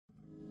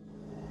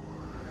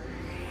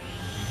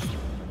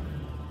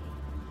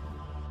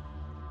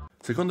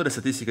Secondo le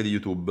statistiche di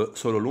YouTube,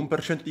 solo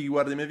l'1% di chi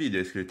guarda i miei video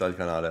è iscritto al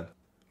canale.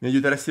 Mi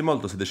aiuteresti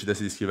molto se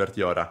decidessi di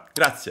iscriverti ora.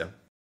 Grazie!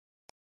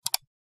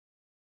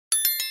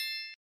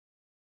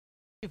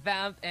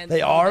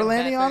 They are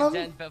landing on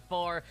him?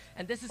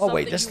 Oh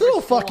wait, this little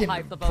fucking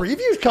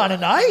preview's kind of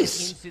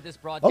nice.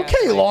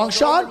 Okay, long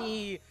shot.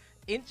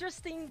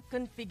 Interesting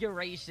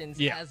configurations,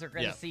 as we're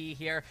gonna see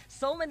here.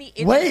 So many.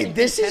 Wait,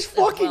 this is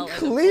fucking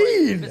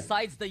clean.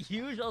 Besides the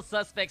usual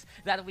suspects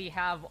that we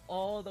have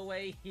all the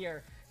way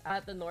here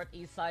at the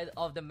northeast side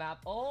of the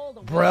map.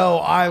 Bro,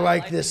 I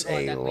like this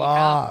a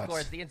lot.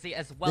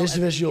 This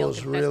visual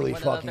is really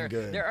fucking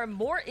good. There are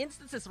more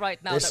instances right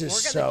now that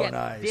we're gonna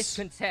get this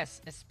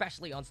contest,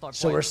 especially on start point.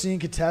 So we're seeing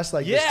contests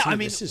like this too. I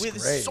mean, this is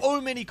with great. so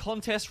many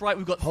contests, right?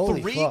 We've got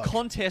three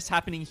contests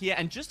happening here,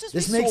 and just as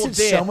this we makes saw it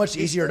there, so much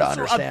easier to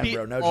understand,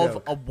 bro. No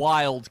joke. A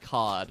wild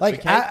card.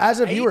 Like as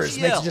a viewer, it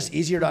makes it just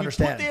easier to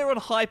understand. Put there on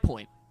high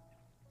point.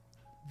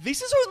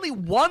 This is only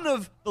one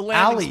of the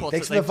landing spots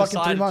thanks that for the fucking 3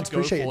 decided months. to go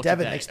Appreciate for it.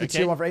 Devin, today, thanks for the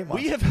tier 1 for 8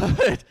 months. We have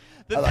heard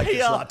that I like they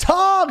this a are lot.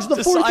 Togs,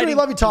 the 43,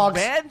 love you, Togs.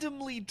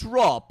 Randomly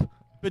drop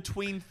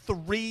between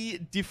 3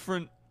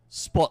 different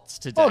spots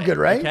today. Oh, good,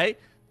 right? Okay,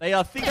 they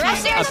are thinking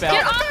upstairs. about.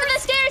 Get off of the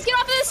stairs! Get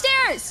off of the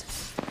stairs!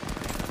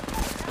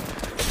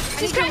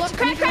 He's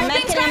cracked. I'm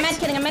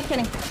med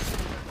kidding.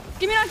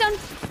 Give me a knockdown.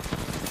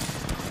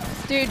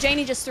 Dude,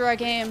 Janie just threw our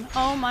game.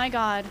 Oh my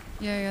god.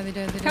 Yeah, they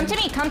did. Come to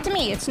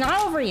me. It's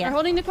not over yet. We're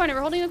holding the corner.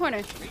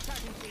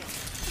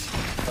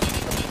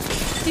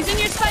 He's in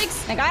your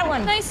spikes. I got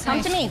one. Nice.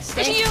 Come to me.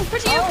 Pushing you. Oh,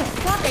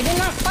 fuck, I did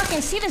not fucking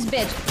see this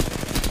bitch.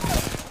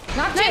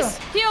 Not nice.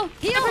 Heal.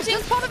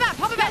 Just pop it back.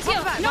 No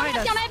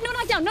knockdown. I have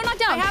no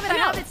knockdown. I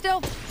have it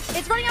still.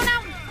 It's running out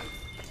now.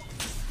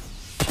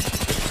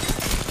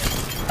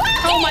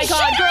 Oh my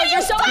god, girl,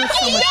 you're so much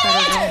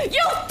better.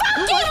 You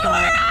fucking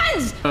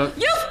morons!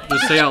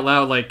 Just say out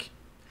loud, like,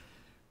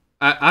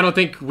 I don't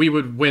think we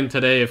would win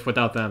today if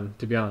without them,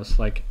 to be honest.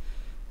 Like,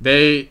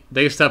 they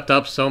stepped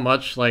up so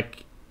much,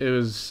 like, it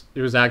was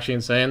actually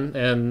insane,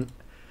 and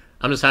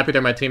I'm just happy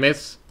they're my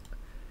teammates,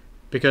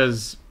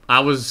 because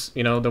I was,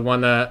 the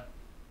one that,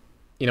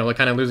 like,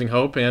 kind of losing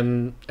hope,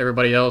 and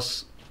everybody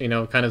else,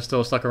 kind of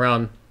still stuck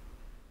around,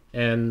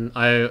 and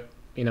I,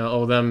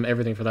 owe them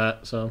everything for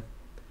that, so,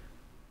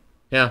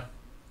 yeah.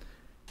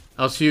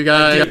 I'll see you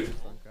guys.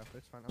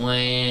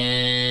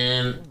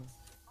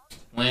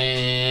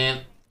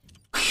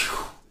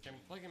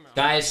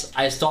 Guys,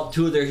 I stopped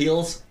 2 of their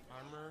heals.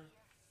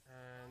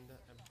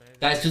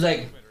 Guys, 2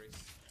 like.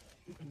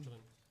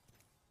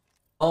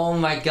 Oh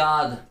my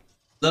god.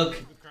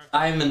 Look.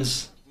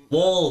 Diamonds.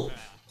 Wall.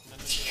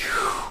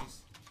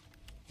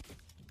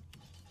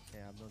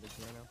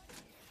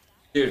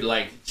 Dude,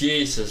 like,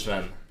 Jesus,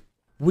 man.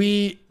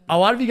 A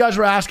lot of you guys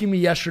were asking me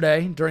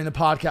yesterday during the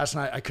podcast,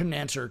 and I couldn't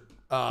answer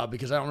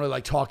because I don't really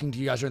like talking to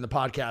you guys during the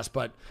podcast,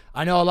 but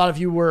I know a lot of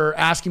you were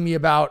asking me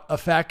about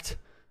Effect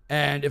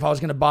and if I was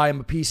going to buy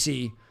him a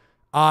PC.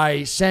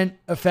 I sent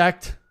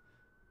Effect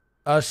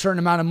a certain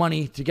amount of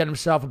money to get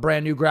himself a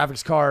brand new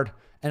graphics card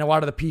and a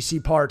lot of the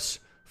PC parts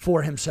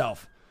for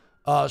himself.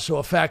 So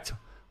Effect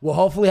will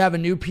hopefully have a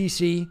new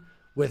PC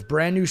with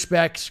brand new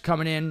specs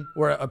coming in,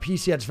 or a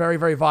PC that's very,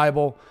 very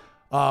viable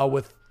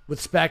with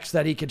specs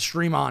that he can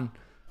stream on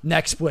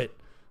next split.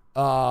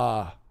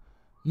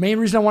 Main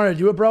reason I wanted to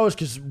do it, bro, is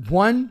because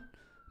one,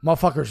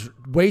 motherfucker's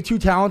way too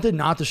talented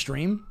not to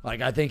stream. Like,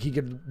 I think he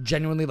could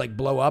genuinely, like,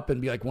 blow up and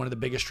be, like, one of the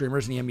biggest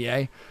streamers in the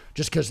NBA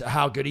just because of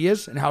how good he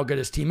is and how good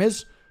his team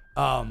is.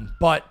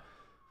 But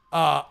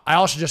I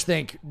also just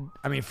think,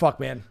 I mean, fuck,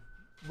 man.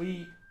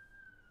 I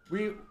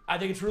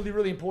think it's really,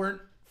 really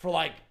important for,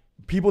 like,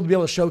 people to be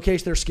able to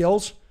showcase their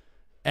skills.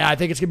 And I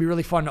think it's going to be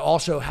really fun to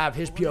also have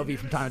his POV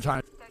from time to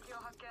time.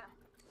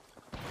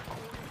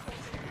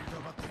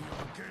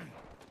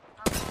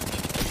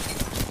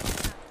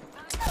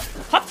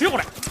 はっ強いこ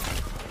れ。こ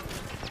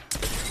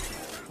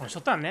れショ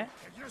ットやんね。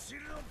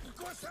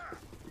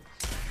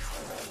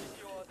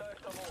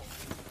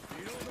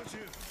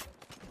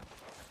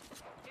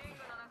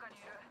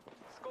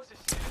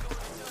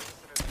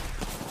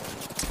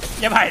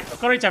やばい、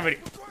これいっちゃ無理。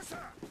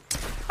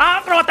あ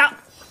ー、これ終わっ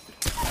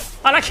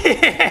た。あ、ラッキー。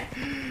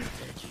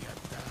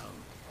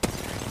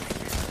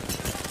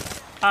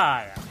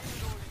あーや。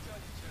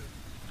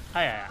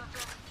はいはいはい。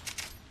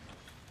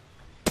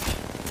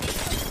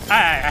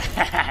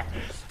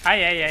は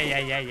いはいはいは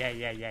いはいはいは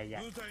いはいはいはいは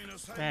い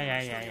は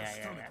いはいはい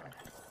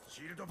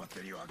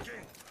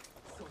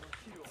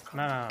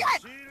まあ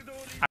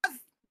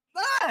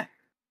まあ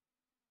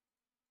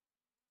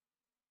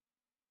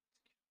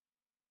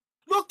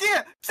ロッキー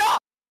来た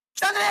来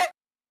たね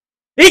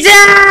いけー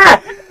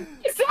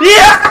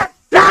やっ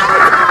た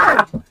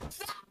ー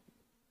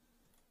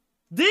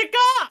でか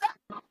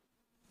っ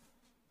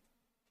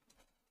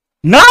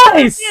ナ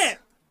イス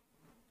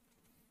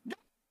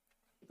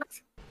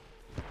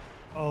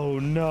Oh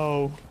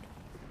no.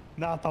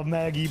 Not the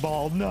Maggie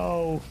ball,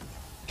 no.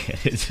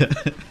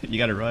 You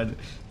gotta run.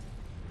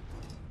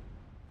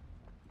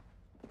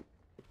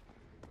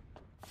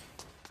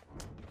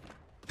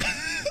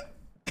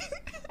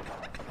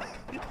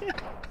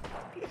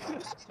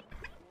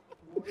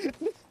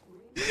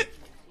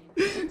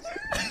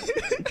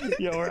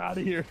 Yo, we're out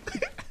of here.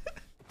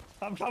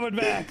 I'm coming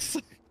back.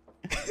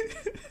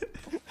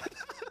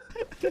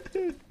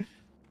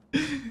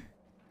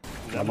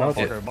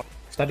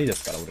 2人で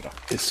すから俺ら。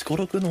シコ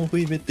ロクのオフ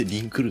イベって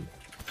リンクる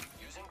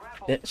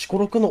の？シコ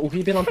ロクのオフ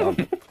イベなんてある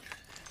の？い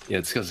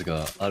や、近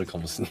々あるか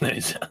もしんな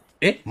いじゃん。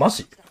え、マ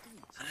ジ？い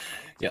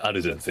や、あ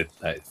るじゃん、絶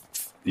対。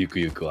ゆく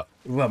ゆくは。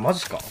うわ、マ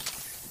ジか。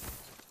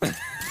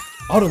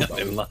あるんだ。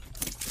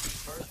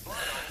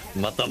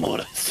また漏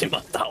らしま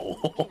ったお。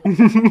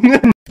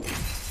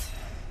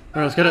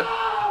Alright, let's get it.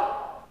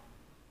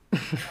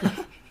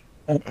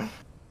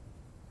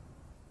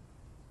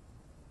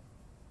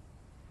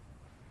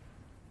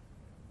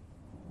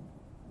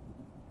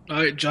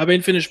 Alright, job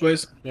ain't finished,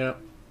 boys. Yeah.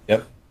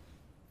 Yep.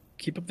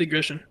 Keep up the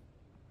aggression.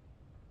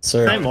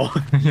 Sir. はい、もう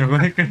横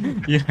で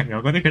いや、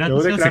横でクラ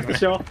ップ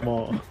しよう。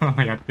も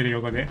うやってる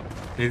横で。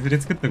レズで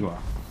作っとくわ。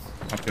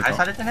返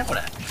されてね、こ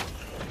れ。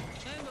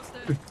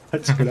タッ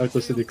チクラウト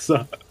しててく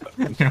さ。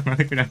横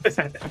でクラップ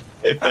されて。ち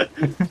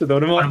ょっと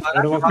俺もク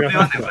ラ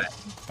ップする。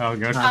あ、オッ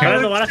ケーオッケー。とりあえ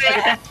ず終わらせてあ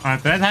げて。あ、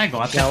とりあえず早く終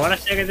わって。いや、終わら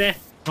せてあげて。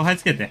勝敗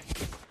つけて。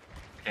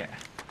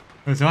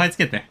勝敗つ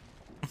けて。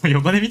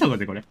横で見とこう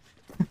ぜ、これ。起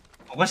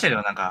こしてる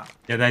よ、なんか。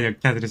いや、大丈夫。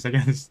キャンセルした、キ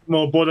ャンセルした。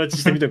もう棒立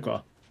ちしてみとく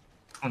か。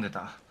飛んで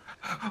た。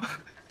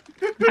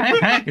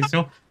早く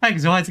勝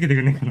敗つけて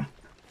くんねえかな。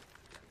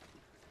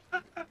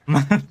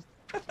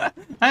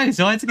早く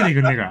勝敗つけて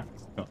くんねえか。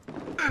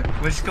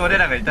虫く俺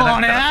らがいただ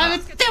くから。これは打っ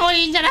ても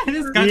いいんじゃない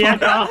ですか。いや、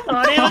こ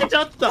れはち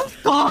ょっと。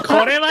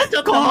これはち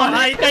ょっと。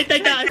あ、いたいた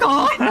いた。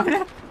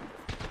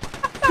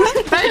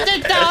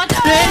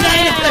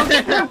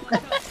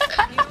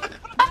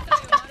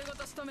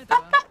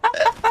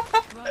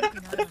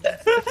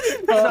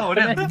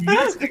俺ら2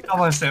月で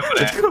我慢したよ、こ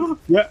れ。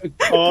いや、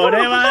こ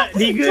れは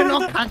リグの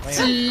勝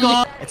ち。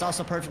 It's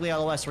also perfectly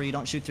LOS where you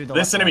don't shoot through the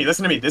Listen to me,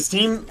 listen to me. This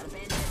team,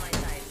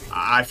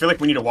 I feel like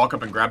we need to walk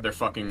up and grab their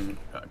fucking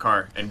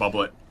car and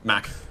bubble it,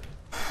 Mac.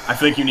 I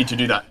feel like you need to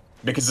do that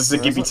because this is a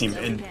Gimpy team,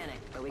 and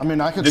I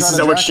mean, I could this try is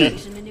to a work jack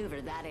sheet. it.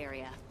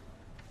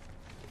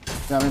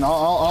 Yeah, I mean,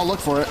 I'll look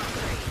for it.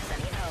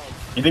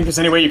 You think there's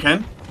any way you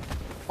can?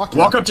 Fuck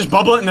Walk yeah. up, just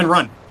bubble it, and then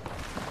run.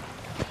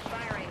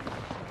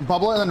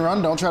 Bubble it and then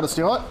run. Don't try to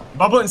steal it.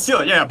 Bubble it and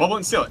steal it. Yeah, bubble it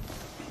and steal it.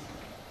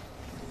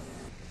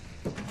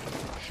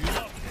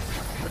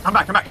 Come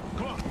back, come back.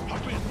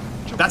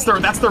 That's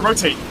the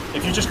rotate.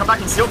 If you just come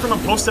back and steal from them,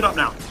 post it up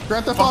now.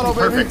 Grand Theft Auto,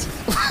 baby. Perfect.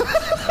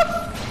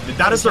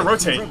 That is the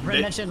rotate.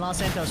 Bring that shit in Los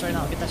Santos right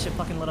now. Get that shit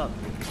fucking lit up.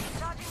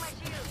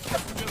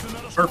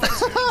 Perfect.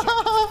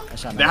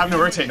 They have no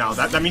rotate now.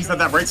 That means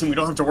that right team we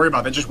don't have to worry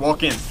about. They just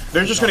walk in.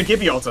 They're just gonna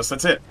give you ult us.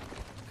 That's it.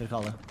 Good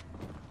call though.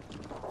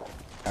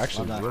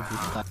 Actually,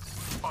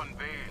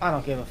 I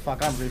don't give a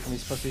fuck. I'm briefing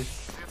these pussies.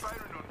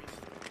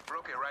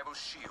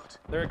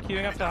 They're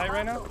queuing up to height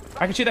right now.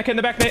 I can shoot that kid in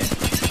the back, mate.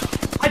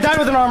 I died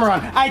with an armor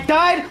on. I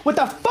died with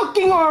a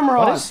fucking armor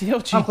on. What is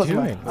CLG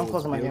doing? I'm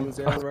closing my game.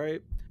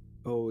 Right?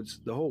 Oh, it's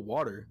the whole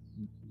water.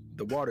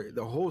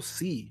 The whole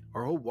sea,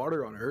 our whole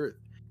water on Earth.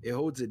 It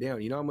holds it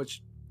down. You know how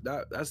much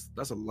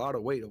that's a lot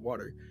of weight of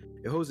water.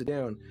 It holds it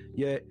down.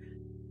 Yet,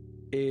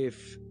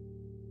 if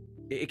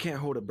it can't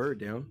hold a bird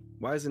down,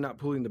 why is it not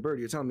pulling the bird?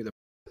 You're telling me the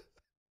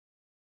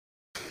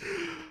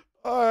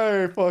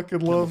I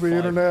fucking love the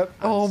internet.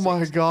 Oh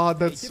my god,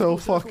 that's so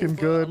fucking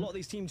good. A lot of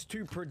these teams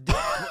to predict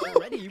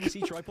already. You see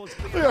tripods.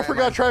 Yeah, I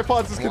forgot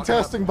tripods is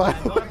contesting, by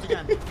the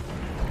way.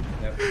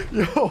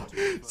 Yo,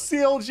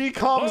 CLG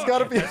comms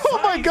gotta be.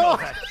 Oh my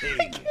god!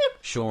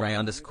 Sure, I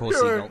underscore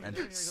Dude,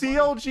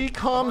 CLG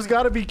comms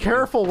gotta be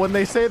careful when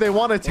they say they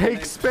want to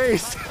take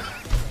space.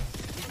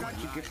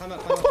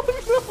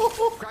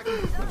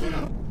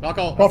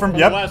 Rocco, Go from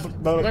yep. west.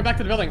 I'm going back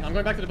to the building. I'm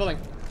going back to the building.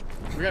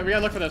 We gotta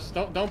look for this.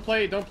 Don't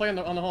play on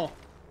the hole.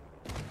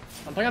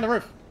 I'm playing on the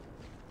roof.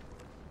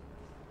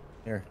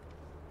 Here.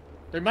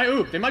 They might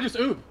oob. They might just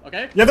oob.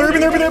 Okay. Yeah, they're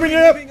oobing,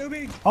 yep.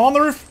 I'm on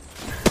the roof.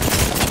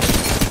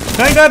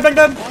 Bang dead. On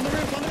the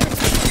roof.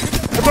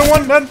 Everyone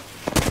one dead.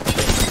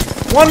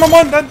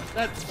 One dead.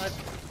 Dead.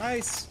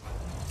 Nice.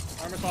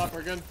 Armor's off.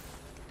 We're good.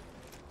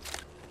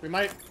 We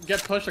might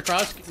get pushed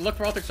across. Look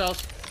for Ultic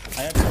cells.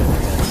 I have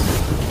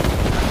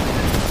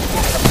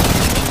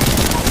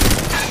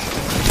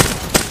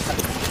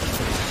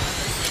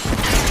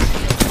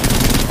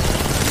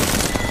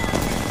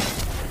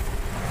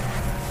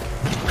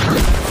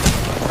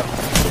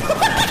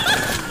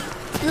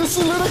You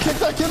see Luna kick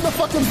that kid in the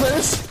fucking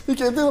face? He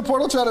came through the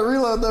portal trying to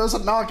reload. There was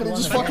a knock and he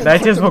just fucking.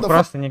 Дайте звук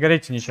просто, не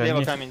говорите ничего.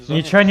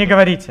 Ничего не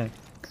говорите.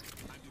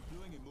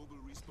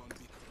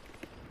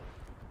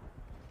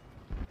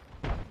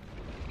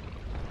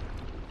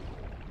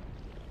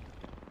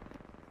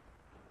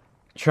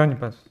 Чё не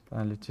пос...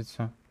 А, летит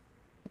все.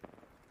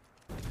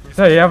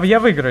 Все, я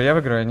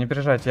выиграю, не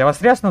переживайте. Я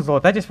вас резну,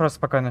 залутайтесь просто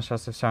спокойно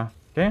сейчас и все.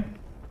 Окей?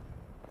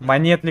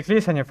 Они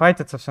отвлеклись, они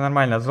файтятся, все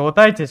нормально.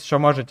 Залутайтесь, что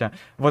можете.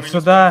 Вот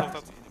сюда...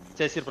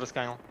 Тебя Сир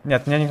просканил.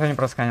 Нет, меня никто не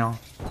просканил.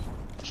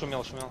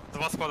 шумел.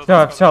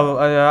 Все,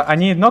 все,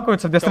 они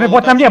нокаются в дестрой.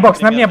 Вот на мне бокс,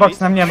 на мне бокс.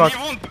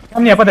 Ко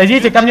мне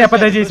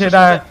подойдите,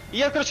 да. И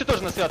я, короче,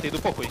 тоже на святый иду,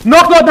 похуй.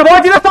 Нокну одного,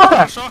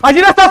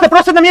 один остался,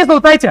 просто на мне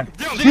залутайте.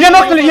 Меня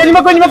нокнули, я не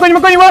могу.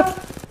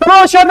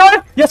 Второго еще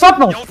одного, я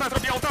сопнул.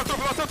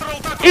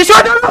 Еще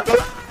одного.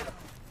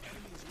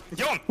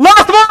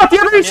 Ласт, вот,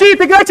 я даю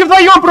щит, играйте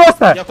вдвоем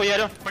просто. Я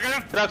хуярю.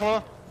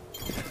 Кракнула.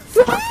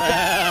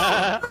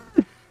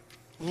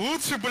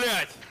 Лучше,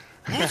 блядь.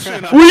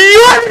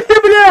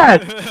 Уебите,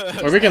 блядь!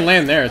 Or we can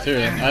land there too.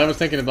 I was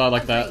thinking about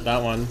like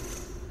that one.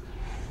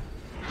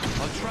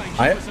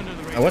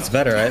 What's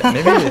better?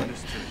 Maybe.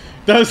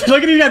 Those,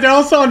 look at these guys. They're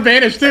also on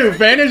Vanish too.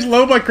 Vanish,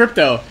 Loba,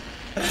 Crypto.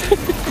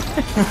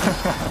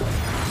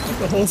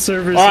 The whole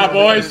server's. All right,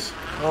 boys.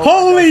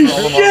 Holy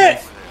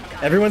shit!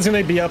 Everyone's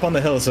gonna be up on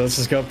the hill, so let's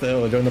just go up the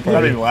hill and join the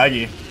party. That'd be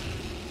laggy.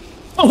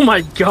 Oh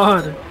my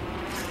god.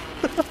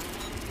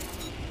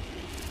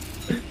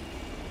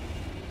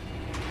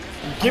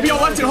 Give me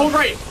all left and hold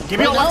right. Give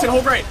me all left and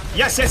hold right.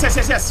 Yes. They're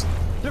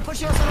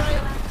pushing us on the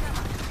right.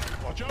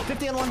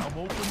 50 on one.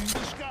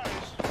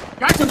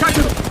 Guys,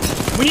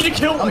 we need to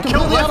kill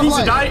left needs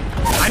to die.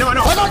 I know.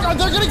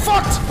 They're getting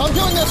fucked. I'm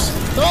doing this.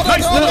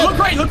 Nice.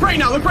 Look right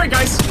now. Look right,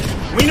 guys.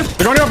 We need to.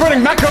 They're going to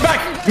running. Mac, go back.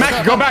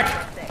 Mac, go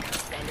back.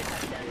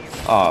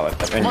 Oh,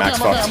 I mean, Mac's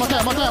fucked.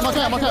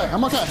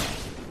 I'm okay.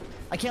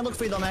 I can't look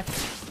for you though, Mac.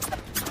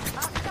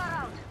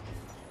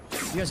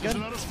 You guys good?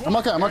 I'm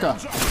okay.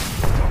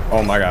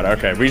 Oh my god,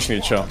 okay, we just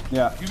need to chill.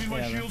 Yeah.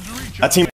 That team